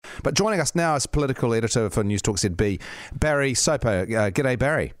But joining us now is political editor for News Talk ZB, Barry Soper. G'day,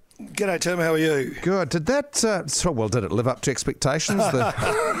 Barry. G'day, Tim. How are you? Good. Did that? Did it live up to expectations?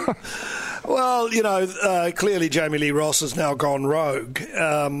 Well, clearly Jami-Lee Ross has now gone rogue,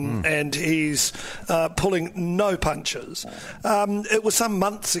 and he's pulling no punches. It was some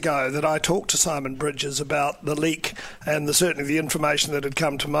months ago that I talked to Simon Bridges about the leak, and certainly the information that had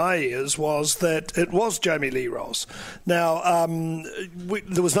come to my ears was that it was Jami-Lee Ross. Now,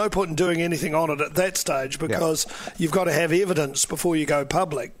 there was no point in doing anything on it at that stage because you've got to have evidence before you go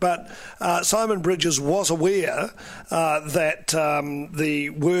public. But Simon Bridges was aware that the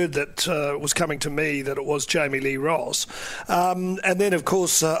word that was coming to me that it was Jami-Lee Ross. And then, of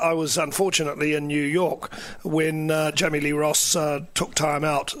course, I was unfortunately in New York when Jami-Lee Ross took time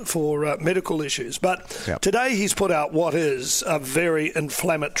out for medical issues. But today he's put out what is a very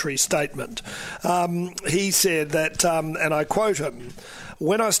inflammatory statement. He said that, and I quote him,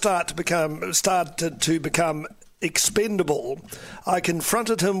 "When I started to become expendable, I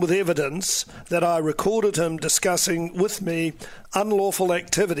confronted him with evidence that I recorded him discussing with me unlawful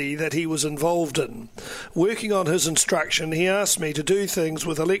activity that he was involved in. Working on his instruction, he asked me to do things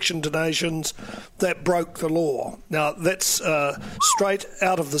with election donations that broke the law." Now, that's straight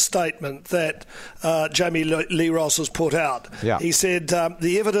out of the statement that Jami-Lee Ross has put out. Yeah. He said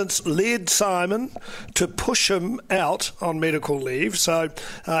the evidence led Simon to push him out on medical leave, so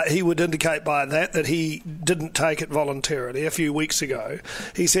he would indicate by that he didn't take it voluntarily a few weeks ago.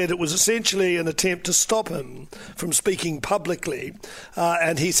 He said it was essentially an attempt to stop him from speaking publicly.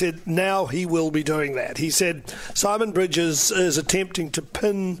 And he said now he will be doing that. He said Simon Bridges is attempting to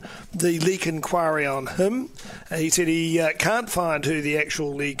pin the leak inquiry on him. He said he can't find who the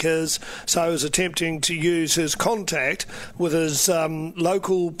actual leak is, so is attempting to use his contact with his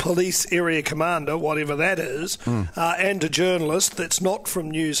local police area commander, whatever that is, and a journalist that's not from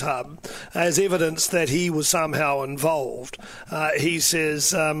News Hub, as evidence that he was somehow involved. He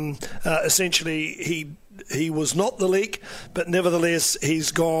says essentially he was not the leak, but nevertheless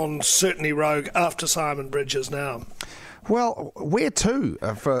he's gone certainly rogue after Simon Bridges now. Well, where to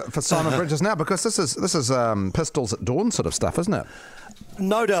for Simon Bridges now? Because this is pistols at dawn sort of stuff, isn't it?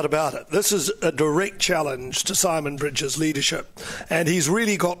 No doubt about it. This is a direct challenge to Simon Bridges' leadership, and he's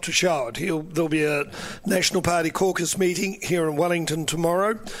really got to show it. There'll be a National Party caucus meeting here in Wellington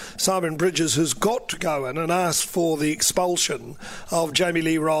tomorrow. Simon Bridges has got to go in and ask for the expulsion of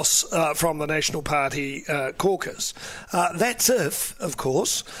Jami-Lee Ross from the National Party caucus. That's if, of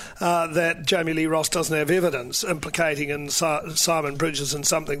course, that Jami-Lee Ross doesn't have evidence implicating Simon Bridges in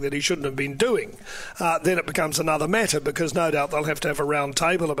something that he shouldn't have been doing. Then it becomes another matter, because no doubt they'll have to have a round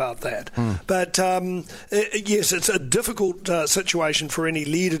table about that. But yes, it's a difficult situation for any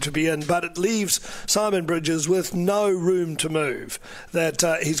leader to be in, but it leaves Simon Bridges with no room to move. That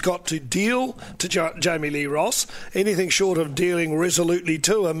he's got to deal to Jami-Lee Ross. Anything short of dealing resolutely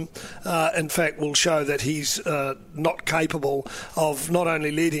to him, in fact, will show that he's not capable of not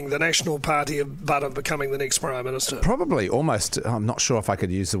only leading the National Party but of becoming the next Prime Minister. Probably almost, I'm not sure if I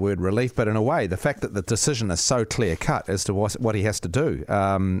could use the word relief, but in a way, the fact that the decision is so clear-cut as to what he has to do,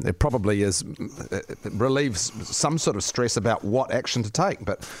 it probably relieves some sort of stress about what action to take.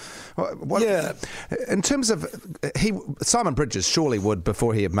 But in terms of Simon Bridges surely would,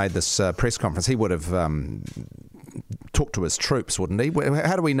 before he had made this press conference, he would have talked to his troops, wouldn't he?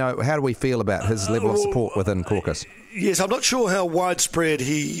 How do we know? How do we feel about his level of support within caucus? Yes, I'm not sure how widespread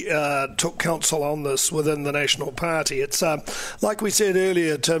he took counsel on this within the National Party. It's like we said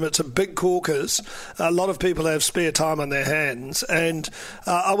earlier, Tim, it's a big caucus. A lot of people have spare time on their hands, and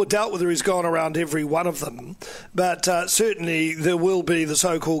I would doubt whether he's gone around every one of them. But certainly there will be the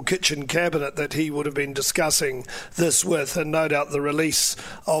so-called kitchen cabinet that he would have been discussing this with, and no doubt the release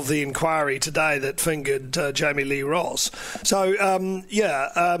of the inquiry today that fingered Jami-Lee Ross. So,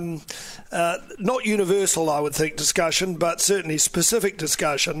 not universal, I would think, discussion, but certainly specific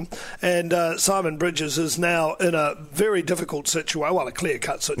discussion. And Simon Bridges is now in a very difficult situation, well, a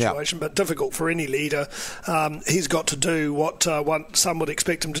clear-cut situation, but difficult for any leader. He's got to do what some would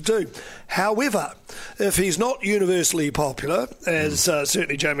expect him to do. However, if he's not universally popular, as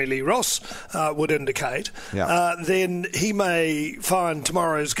certainly Jami-Lee Ross would indicate, then he may find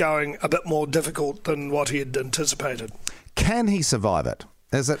tomorrow's going a bit more difficult than what he had anticipated. Can he survive it?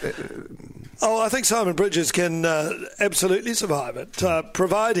 Is it? I think Simon Bridges can absolutely survive it,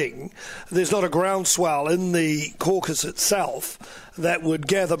 providing there's not a groundswell in the caucus itself that would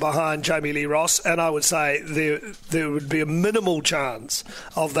gather behind Jami-Lee Ross, and I would say there would be a minimal chance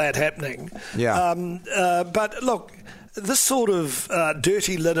of that happening. But look, this sort of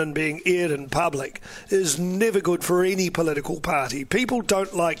dirty linen being aired in public is never good for any political party. People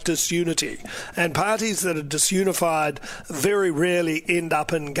don't like disunity, and parties that are disunified very rarely end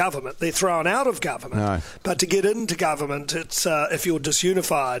up in government. They're thrown out of government. No. But to get into government, it's if you're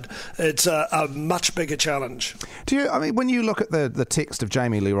disunified, it's a much bigger challenge. When you look at the text of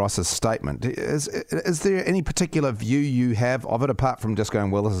Jami-Lee Ross's statement, is there any particular view you have of it, apart from just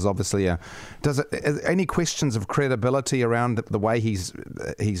going, well, this is obviously any questions of credibility around the way he's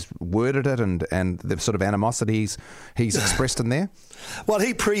worded it and the sort of animosity he's expressed in there? Well,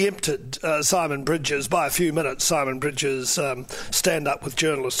 he preempted Simon Bridges by a few minutes. Simon Bridges' stand up with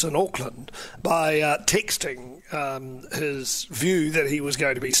journalists in Auckland by texting his view that he was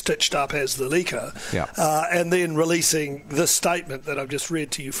going to be stitched up as the leaker, and then releasing this statement that I've just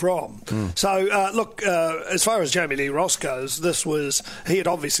read to you from. So, look, as far as Jami-Lee Ross goes, he had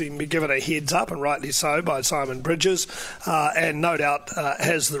obviously been given a heads up, and rightly so, by Simon Bridges, and no doubt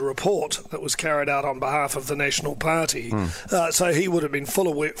has the report that was carried out on behalf of the National Party. So he would have been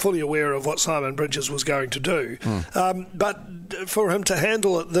fully aware of what Simon Bridges was going to do. But for him to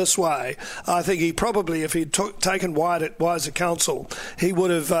handle it this way, I think he probably, if he'd taken wiser counsel, he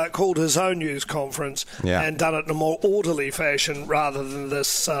would have called his own news conference and done it in a more orderly fashion rather than this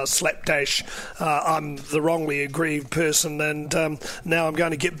slapdash, I'm the wrongly aggrieved person and now I'm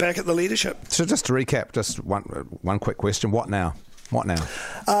going to get back at the leadership. So just to recap, just one quick question. What now?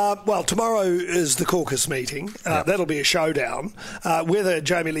 Well, tomorrow is the caucus meeting. That'll be a showdown. Whether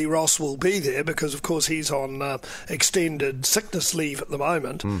Jami-Lee Ross will be there, because of course he's on extended sickness leave at the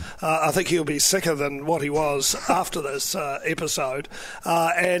moment. I think he'll be sicker than what he was after this episode.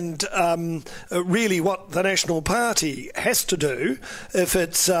 And really what the National Party has to do, if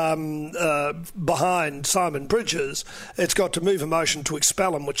it's behind Simon Bridges, it's got to move a motion to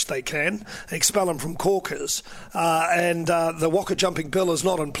expel him, which they can, expel him from caucus. And the Waka jumping bill is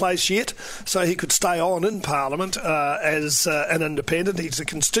not in place yet, so he could stay on in Parliament as an independent. He's a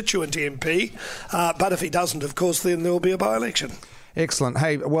constituent MP, but if he doesn't, of course, then there will be a by-election. Excellent.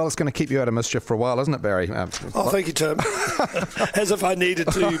 Hey, well, it's going to keep you out of mischief for a while, isn't it, Barry? Thank you, Tim. As if I needed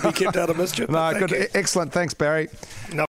to be kept out of mischief. No, good. Excellent. Thanks, Barry. No.